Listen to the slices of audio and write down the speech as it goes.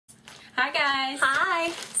Hi guys.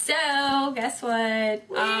 Hi. So guess what?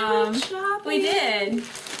 We did.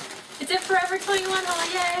 It's a Forever 21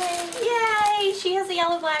 haul. Yay! She has a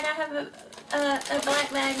yellow bag. I have a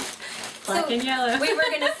black bag. Black and yellow. We were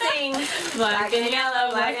gonna sing black and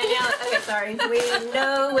yellow. Black and yellow. Okay, sorry. We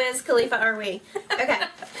know Wiz Khalifa, are we? Okay.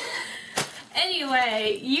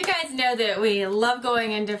 Anyway, you guys know that we love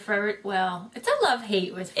going into Forever. Well, it's a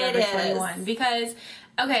love-hate with Forever 21 because,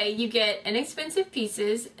 okay, you get inexpensive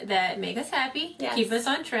pieces that make us happy, keep us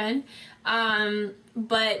on trend.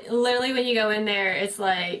 But literally, when you go in there, it's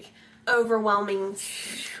like overwhelming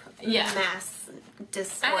mass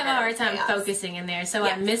disorder. I have a hard time focusing in there, so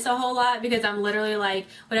I miss a whole lot because I'm literally like,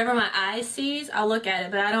 whatever my eye sees, I'll look at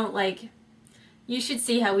it, but I don't like. You should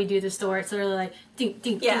see how we do the store. It's literally like dink,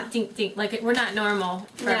 dink, dink, dink, dink. Like we're not normal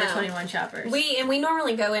Forever 21 shoppers. We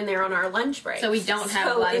normally go in there on our lunch break, so we don't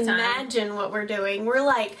have a lot of time. Imagine what we're doing. We're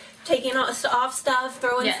like taking off stuff,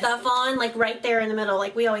 throwing stuff on, like right there in the middle.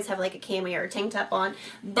 Like we always have like a cami or a tank top on.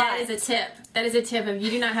 That is a tip. That is a tip. If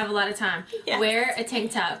you do not have a lot of time, wear a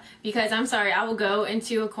tank top because I'm sorry, I will go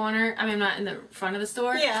into a corner. I mean, I'm not in the front of the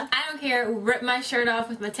store. Yeah. I don't care. Rip my shirt off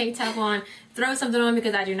with my tank top on. Throw something on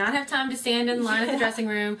because I do not have time to stand in line at the dressing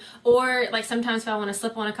room. Or like sometimes if I want to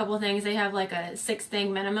slip on a couple of things, they have like a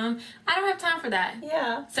 6-thing minimum. I don't have time for that.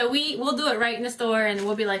 Yeah. So we'll do it right in the store and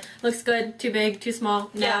we'll be like, looks good, too big, too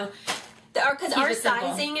small. No. Because our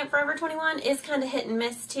sizing at Forever 21 is kind of hit and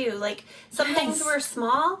miss too. Like some things were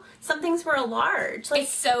small, some things were large. Like,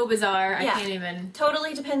 it's so bizarre. I can't even.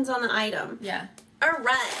 Totally depends on the item. Yeah.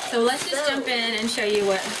 Alright. So let's just jump in and show you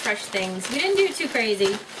what fresh things. We didn't do too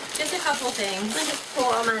crazy. Just a couple things. I just pull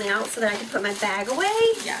all mine out so that I can put my bag away.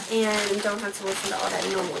 Yeah. And don't have to listen to all that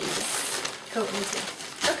noise. Totally too.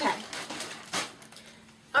 Okay.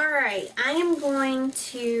 Alright. I am going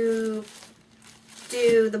to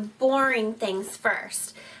do the boring things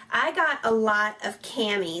first. I got a lot of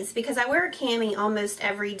camis because I wear a cami almost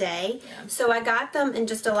every day. Yeah. So I got them in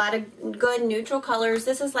just a lot of good neutral colors.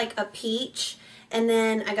 This is like a peach. And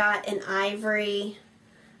then I got an ivory.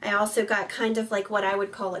 I also got kind of like what I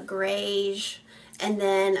would call a grayish. And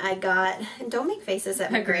then I got, don't make faces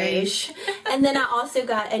at me, grayish. And then I also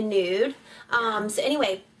got a nude. So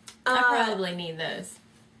anyway. I probably need those.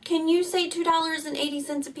 Can you say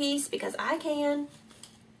 $2.80 a piece? Because I can.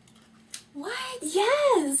 What?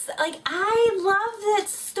 Yes. Like, I love that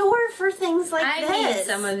store for things like this. I need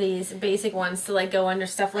some of these basic ones to, like, go under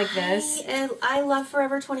stuff like this. I love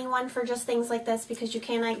Forever 21 for just things like this because you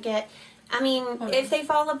cannot get... I mean, if they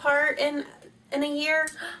fall apart in a year,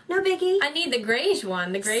 no biggie. I need the grayish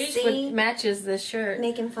one. The grayish matches this shirt.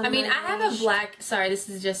 Making fun of I mean, I have a black... Sorry, this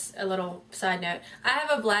is just a little side note. I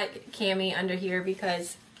have a black cami under here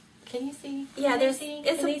because... Can you see? Yeah,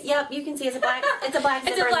 yep, you can see it's a black zipper. It's a black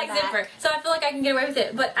zipper. So I feel like I can get away with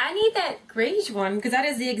it. But I need that grayish one because that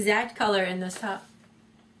is the exact color in this top.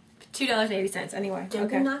 $2.80 anyway. Don't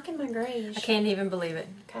be knocking my grayish. I can't even believe it.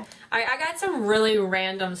 Okay. Alright, I got some really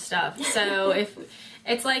random stuff. So if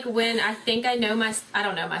it's like when I think I don't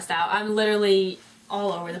know my style. I'm literally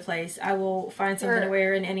all over the place. I will find something to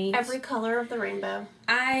wear in every color of the rainbow.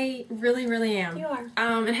 I really, really am. You are.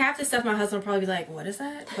 And half the stuff my husband will probably be like, what is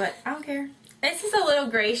that? But I don't care. This is a little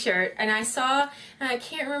gray shirt, and I saw, and I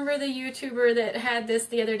can't remember the YouTuber that had this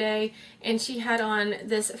the other day, and she had on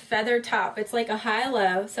this feather top. It's like a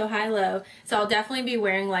high-low, so high-low. So I'll definitely be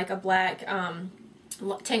wearing like a black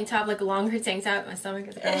tank top, like a longer tank top. My stomach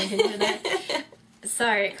is growing. Can you hear that?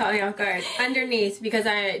 Sorry, it caught me off guard. Underneath, because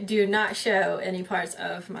I do not show any parts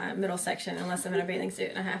of my middle section unless I'm in a bathing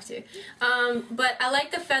suit and I have to. But I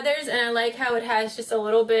like the feathers and I like how it has just a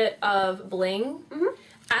little bit of bling.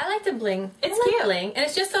 I like the bling. It's cute. Bling. And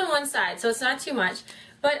it's just on one side, so it's not too much.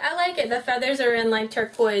 But I like it. The feathers are in like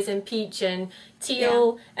turquoise and peach and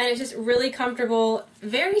teal, and it's just really comfortable,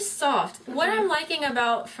 very soft. What I'm liking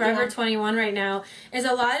about Forever 21 right now is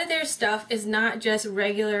a lot of their stuff is not just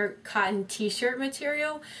regular cotton t-shirt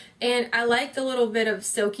material, and I like the little bit of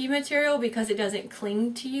silky material because it doesn't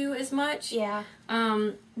cling to you as much. Yeah.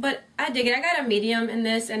 But I dig it. I got a medium in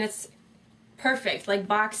this, and it's perfect, like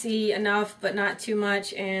boxy enough but not too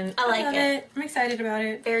much, and I like it. I'm excited about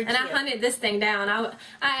it. Very cute. And I hunted this thing down. I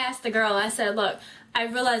asked the girl, I said, look, I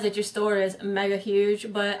realize that your store is mega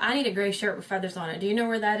huge, but I need a gray shirt with feathers on it. Do you know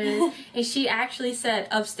where that is? And she actually said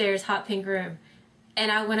upstairs, hot pink room.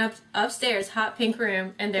 And I went upstairs, hot pink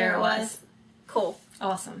room, and there it was. Cool.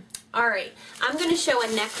 Awesome. Alright, I'm going to show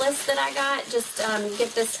a necklace that I got. Just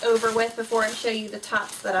get this over with before I show you the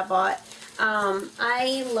tops that I bought.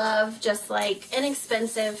 I love just like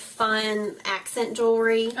inexpensive, fun accent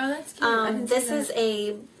jewelry. Oh, that's cute. This is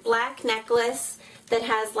a black necklace that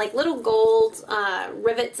has like little gold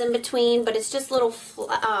rivets in between, but it's just little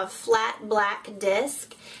flat black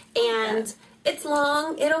disc, and it's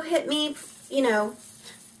long. It'll hit me, you know,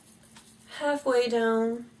 halfway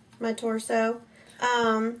down my torso.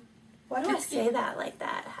 Why do I say that like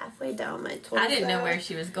that? Halfway down my torso. I didn't know where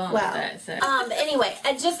she was going with that. So. Anyway,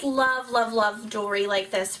 I just love jewelry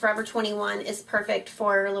like this. Forever 21 is perfect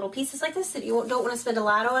for little pieces like this that you don't want to spend a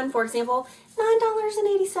lot on. For example,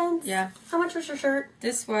 $9.80. Yeah. How much was your shirt?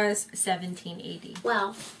 This was $17.80.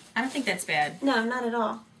 Well, I don't think that's bad. No, not at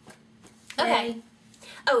all. Okay.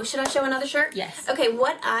 Oh, should I show another shirt? Yes. Okay,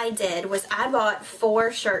 what I did was I bought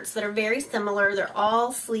 4 shirts that are very similar. They're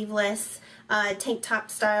all sleeveless, tank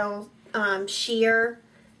top style, sheer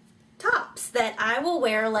tops that I will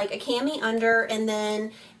wear like a cami under, and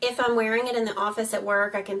then if I'm wearing it in the office at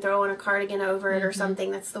work, I can throw on a cardigan over it or something.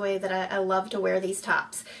 That's the way that I love to wear these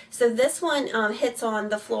tops. So this one hits on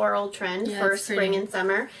the floral trend for spring and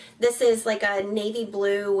summer. This is like a navy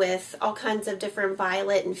blue with all kinds of different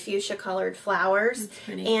violet and fuchsia colored flowers.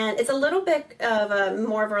 And it's a little bit of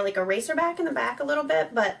more of like a racer back in the back a little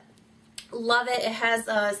bit, but love it. It has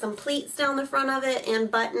some pleats down the front of it and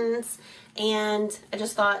buttons, and I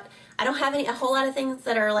just thought, I don't have a whole lot of things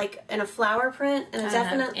that are like in a flower print, and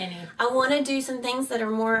I want to do some things that are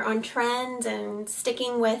more on trend and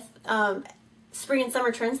sticking with spring and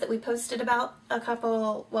summer trends that we posted about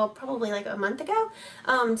probably like a month ago.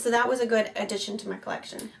 So that was a good addition to my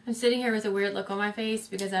collection. I'm sitting here with a weird look on my face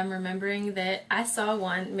because I'm remembering that I saw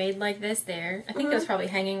one made like this there. I think it was probably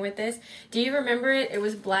hanging with this. Do you remember it? It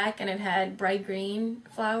was black and it had bright green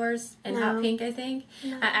flowers and hot pink, I think.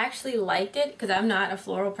 No. I actually liked it because I'm not a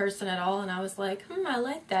floral person at all, and I was like, I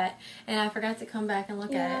like that. And I forgot to come back and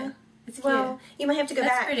look at it. It's cute. Well, you might have to go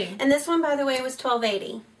back. That's pretty. And this one, by the way, was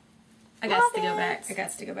 $12.80. I got to go back. I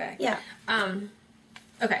got to go back. Yeah.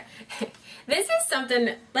 Okay. This is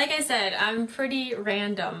something, like I said, I'm pretty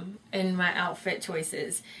random in my outfit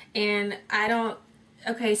choices. And I don't,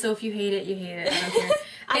 okay, so if you hate it, you hate it. I don't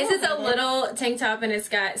care. This is a little tank top, and it's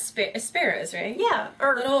got sparrows, right? Yeah.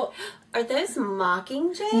 Or little. Are those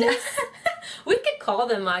mockingjays? No. We could call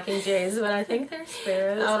them mockingjays, but I think they're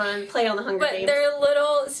sparrows. Hold on, play on the Hunger Games. But they're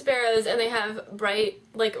little sparrows, and they have bright,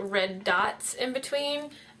 like, red dots in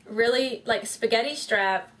between. Really, like, spaghetti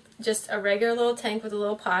strap, just a regular little tank with a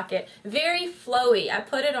little pocket. Very flowy. I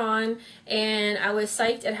put it on, and I was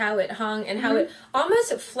psyched at how it hung and how it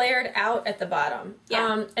almost flared out at the bottom.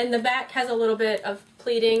 Yeah. And the back has a little bit of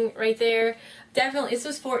pleating right there. Definitely, this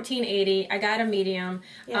was $14.80. I got a medium.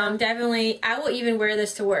 Yeah. Definitely, I will even wear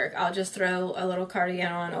this to work. I'll just throw a little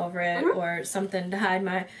cardigan on over it or something to hide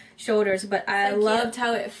my shoulders. But I loved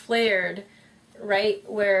how it flared right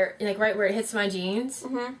where it hits my jeans.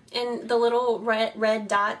 And the little red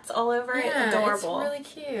dots all over it. Adorable. It's really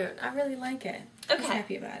cute. I really like it. Okay. I was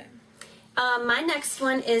happy about it. My next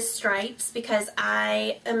one is stripes, because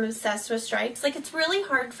I am obsessed with stripes. Like, it's really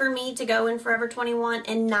hard for me to go in Forever 21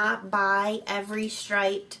 and not buy every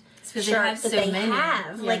striped shirt that they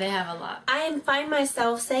have. Yeah, like, they have a lot. I find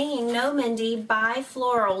myself saying, no, Mindy, buy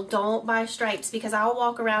floral, don't buy stripes, because I'll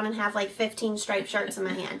walk around and have like 15 striped shirts in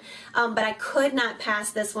my hand. But I could not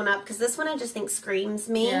pass this one up, because this one I just think screams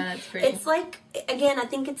me. Yeah, it's pretty. It's like, again, I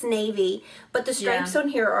think it's navy, but the stripes on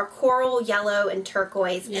here are coral, yellow, and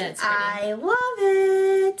turquoise. Yeah, and it's pretty. I love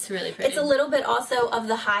it. It's really pretty. It's a little bit also of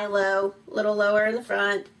the high-low, little lower in the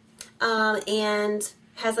front, and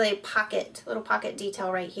has a little pocket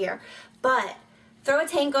detail right here. But throw a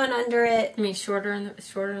tank on under it. I mean, shorter in the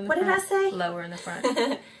front. What did I say? Lower in the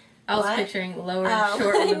front. I was picturing lower,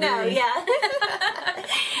 short in the No, yeah.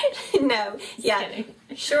 No, yeah. Kidding.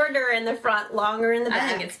 Shorter in the front, longer in the back. I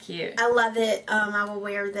think it's cute. I love it. I will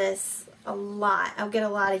wear this a lot. I'll get a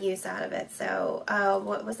lot of use out of it. So,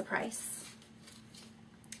 what was the price?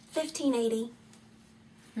 $15.80.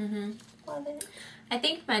 Love it. I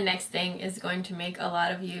think my next thing is going to make a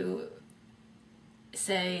lot of you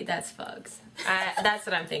say that's Fugs. That's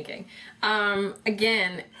what I'm thinking.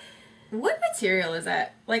 Again, what material is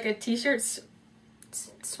that? Like a t-shirt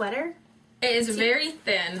Sweater? It is very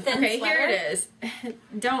thin. Okay, sweater? here it is.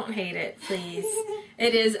 Don't hate it, please.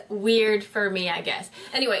 It is weird for me, I guess.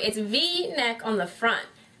 Anyway, it's V-neck on the front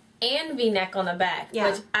and V-neck on the back,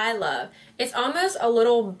 which I love. It's almost a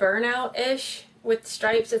little burnout-ish with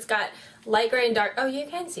stripes. It's got light gray and dark. Oh, you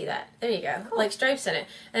can see that. There you go. Cool. Like stripes in it.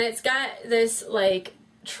 And it's got this like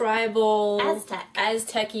tribal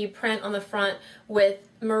Aztec-y print on the front with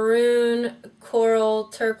maroon, coral,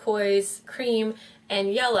 turquoise, cream,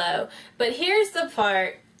 and yellow. But here's the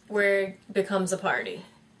part where it becomes a party.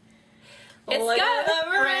 It's got the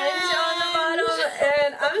fringe on the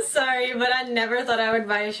and I'm sorry, but I never thought I would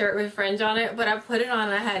buy a shirt with fringe on it, but I put it on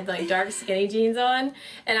and I had like dark skinny jeans on,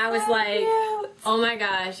 and I was like, oh my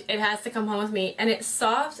gosh, it has to come home with me. And it's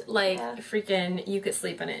soft, like freaking, you could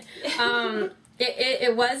sleep in it.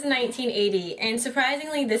 It was 1980, and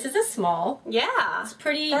surprisingly, this is a small. Yeah. It's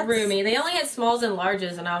pretty roomy. They only had smalls and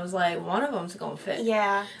larges, and I was like, one of them's gonna fit.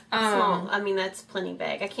 Yeah. Small. I mean, that's plenty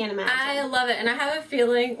big. I can't imagine. I love it, and I have a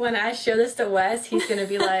feeling when I show this to Wes, he's gonna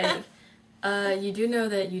be like, you do know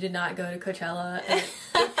that you did not go to Coachella,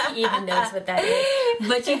 if he even knows what that is.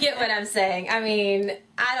 But you get what I'm saying. I mean,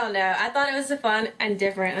 I don't know. I thought it was fun and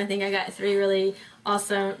different. I think I got 3 really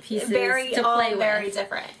awesome pieces to play with. Very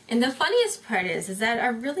different. And the funniest part is that I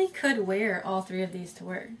really could wear all 3 of these to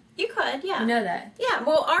work. You could, yeah. You know that? Yeah.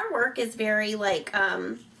 Well, our work is very like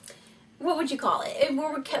what would you call it?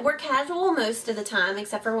 We're casual most of the time,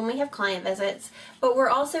 except for when we have client visits. But we're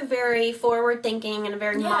also very forward-thinking and a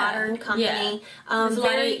very modern company.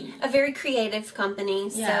 A very creative company.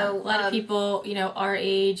 Yeah, so a lot of people, you know, our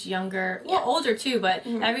age, younger, well, older too, but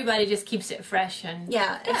everybody just keeps it fresh and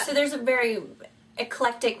so there's a very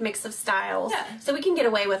eclectic mix of styles. Yeah. So we can get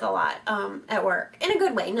away with a lot at work. In a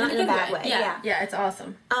good way, not in a bad way. Yeah, it's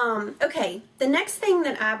awesome. Okay, the next thing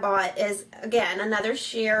that I bought is, again, another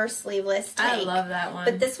sheer sleeveless tank. I love that one.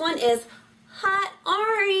 But this one is hot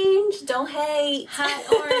orange. Don't hate. Hot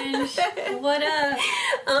orange. What up?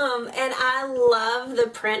 And I love the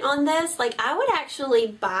print on this. Like, I would actually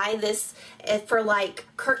buy this for like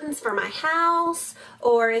curtains for my house,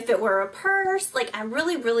 or if it were a purse. Like, I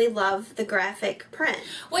really, really love the graphic print.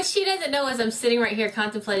 What she doesn't know is I'm sitting right here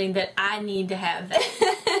contemplating that I need to have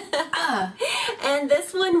that. And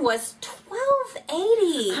this one was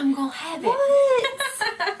 $12.80. I'm gonna have it.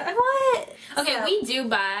 What? What? Okay, So, we do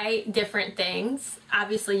buy different things.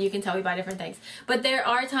 Obviously, you can tell we buy different things. But there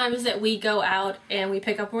are times that we go out and we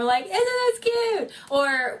pick up and we're like, isn't this cute?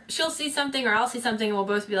 Or she'll see something or I'll see something and we'll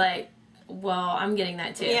both be like, well, I'm getting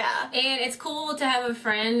that too. Yeah. And it's cool to have a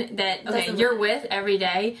friend that, you're with every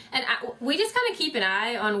day. And we just kind of keep an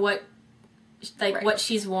eye on what what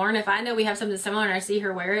she's worn. If I know we have something similar and I see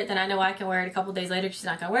her wear it, then I know I can wear it a couple days later because she's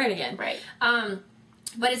not going to wear it again. Right.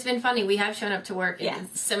 But it's been funny. We have shown up to work in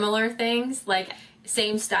similar things, like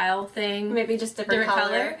same style thing. Maybe just different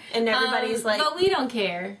color. And everybody's like... But we don't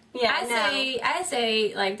care. Yeah, I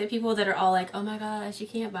say, like, the people that are all like, oh my gosh, you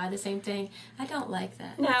can't buy the same thing. I don't like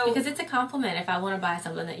that. No. Because it's a compliment if I want to buy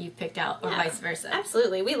something that you've picked out or vice versa.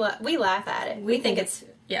 Absolutely. We laugh at it. We think it's...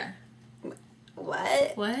 Yeah.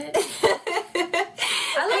 What? What?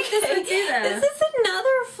 I like this one too, though. This is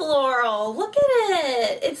another floral. Look at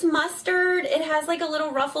it. It's mustard. It has like a little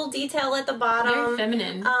ruffle detail at the bottom. Very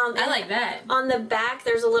feminine. I like that. On the back,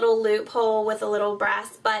 there's a little loophole with a little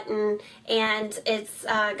brass button, and it's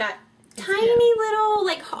got tiny little,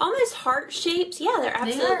 like, almost heart-shaped. Yeah, they're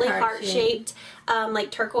absolutely heart-shaped.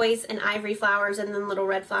 Like turquoise and ivory flowers, and then little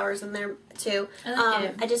red flowers in there too. I like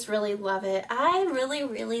it. I just really love it. I really,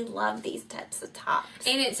 really love these types of tops.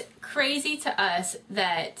 And it's crazy to us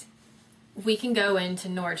that we can go into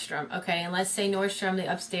Nordstrom, okay? And let's say Nordstrom,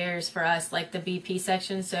 the upstairs for us, like the BP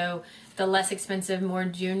section, so the less expensive, more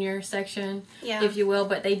junior section, if you will.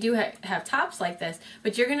 But they do have tops like this.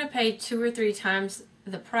 But you're going to pay 2 or 3 times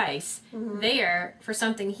the price there for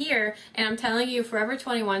something here, and I'm telling you, Forever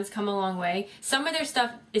 21's come a long way. Some of their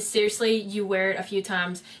stuff is seriously, you wear it a few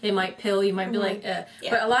times, it might pill, you might be like,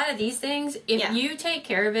 but a lot of these things, if you take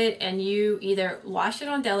care of it and you either wash it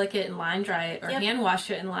on delicate and line dry it, or hand wash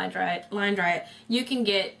it and line dry it, you can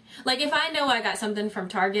get, like, if I know I got something from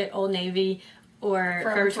Target, Old Navy, or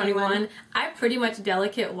Forever 21, I pretty much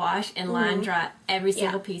delicate wash and line dry every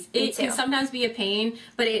single piece. It can sometimes be a pain,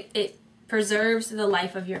 but it preserves the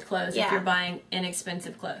life of your clothes if you're buying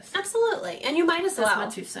inexpensive clothes. Absolutely. And you might as well.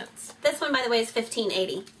 That's my 2 cents. This one, by the way, is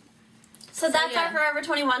 $15.80. So that's our Forever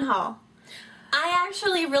 21 haul. I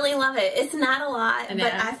actually really love it. It's not a lot,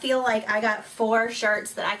 but I feel like I got 4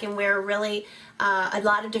 shirts that I can wear really a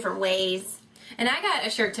lot of different ways. And I got a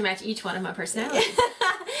shirt to match each one of my personalities.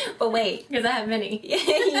 But wait. Because I have many.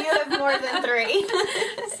 You have more than 3.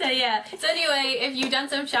 So yeah. So anyway, if you've done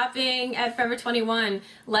some shopping at Forever 21,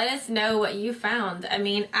 let us know what you found. I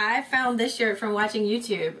mean, I found this shirt from watching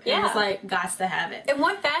YouTube. And was like, gots to have it. And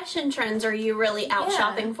what fashion trends are you really out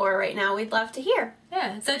shopping for right now? We'd love to hear.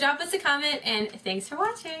 Yeah. So drop us a comment, and thanks for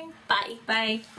watching. Bye. Bye.